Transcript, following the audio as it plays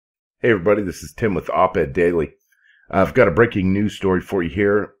Hey everybody, this is Tim with Op-Ed Daily. I've got a breaking news story for you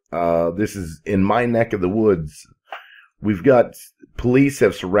here. This is in my neck of the woods. We've got police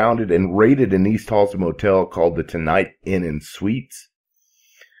have surrounded and raided an East Tulsa motel called the Tonight Inn and Suites.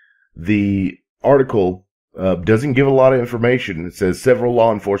 The article doesn't give a lot of information. It says several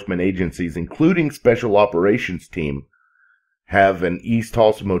law enforcement agencies, including Special Operations Team, have an East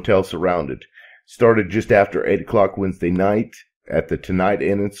Tulsa motel surrounded. Started just after 8 o'clock Wednesday night at the Tonight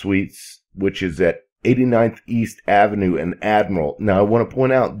Inn and Suites, which is at 89th East Avenue and Admiral. Now, I want to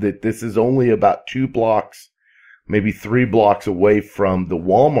point out that this is only about 2 blocks, maybe 3 blocks away from the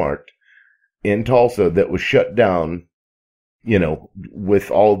Walmart in Tulsa that was shut down,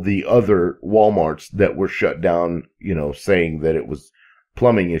 with all the other Walmarts that were shut down, saying that it was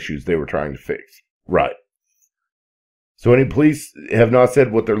plumbing issues they were trying to fix. Right. So any police have not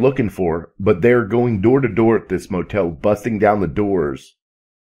said what they're looking for, but they're going door to door at this motel, busting down the doors.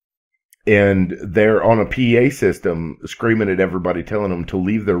 And they're on a PA system screaming at everybody, telling them to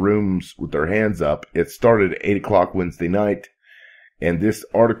leave their rooms with their hands up. It started at 8 o'clock Wednesday night. And this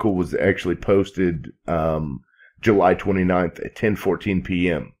article was actually posted July 29th at 10:14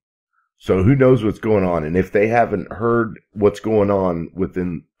 p.m. So who knows what's going on? And if they haven't heard what's going on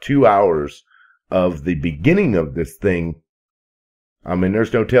within 2 hours of the beginning of this thing, I mean,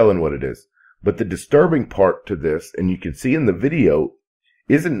 there's no telling what it is. But the disturbing part to this, and you can see in the video,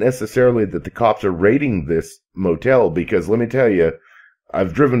 isn't necessarily that the cops are raiding this motel, because let me tell you,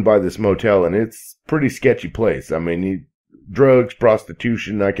 I've driven by this motel and it's a pretty sketchy place. I mean, drugs,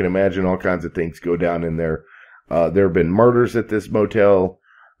 prostitution, I can imagine all kinds of things go down in there. There have been murders at this motel,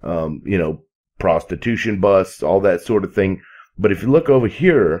 prostitution busts, all that sort of thing. But if you look over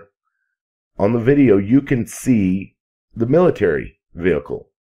here, on the video, you can see the military vehicle.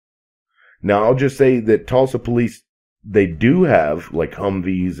 Now, I'll just say that Tulsa police, they do have like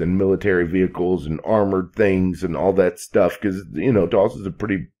Humvees and military vehicles and armored things and all that stuff, because, Tulsa's a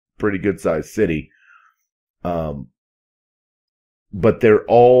pretty good sized city. But they're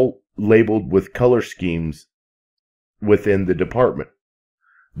all labeled with color schemes within the department.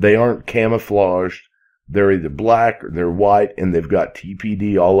 They aren't camouflaged. They're either black or they're white, and they've got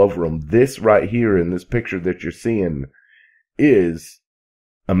TPD all over them. This right here in this picture that you're seeing is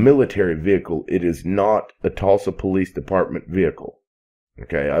a military vehicle. It is not a Tulsa Police Department vehicle.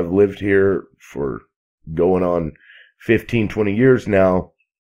 Okay, I've lived here for going on 15, 20 years now.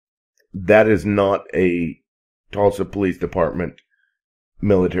 That is not a Tulsa Police Department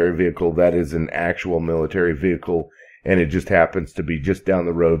military vehicle. That is an actual military vehicle, and it just happens to be just down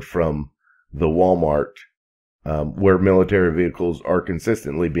the road from the Walmart, where military vehicles are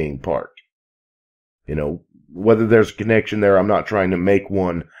consistently being parked. Whether there's a connection there, I'm not trying to make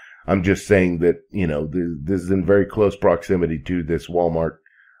one. I'm just saying that, this is in very close proximity to this Walmart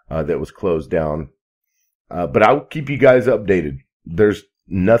that was closed down. But I'll keep you guys updated. There's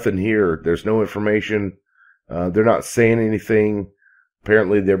nothing here. There's no information. They're not saying anything.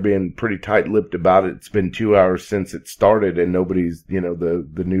 Apparently, they're being pretty tight-lipped about it. It's been 2 hours since it started, and nobody's,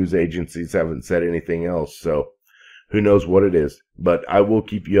 the news agencies haven't said anything else. So who knows what it is. But I will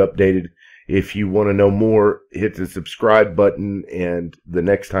keep you updated. If you want to know more, hit the subscribe button, and the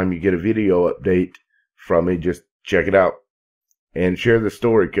next time you get a video update from me, just check it out. And share the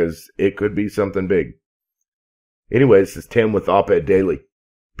story, because it could be something big. Anyways, this is Tim with Op-Ed Daily.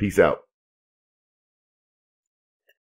 Peace out.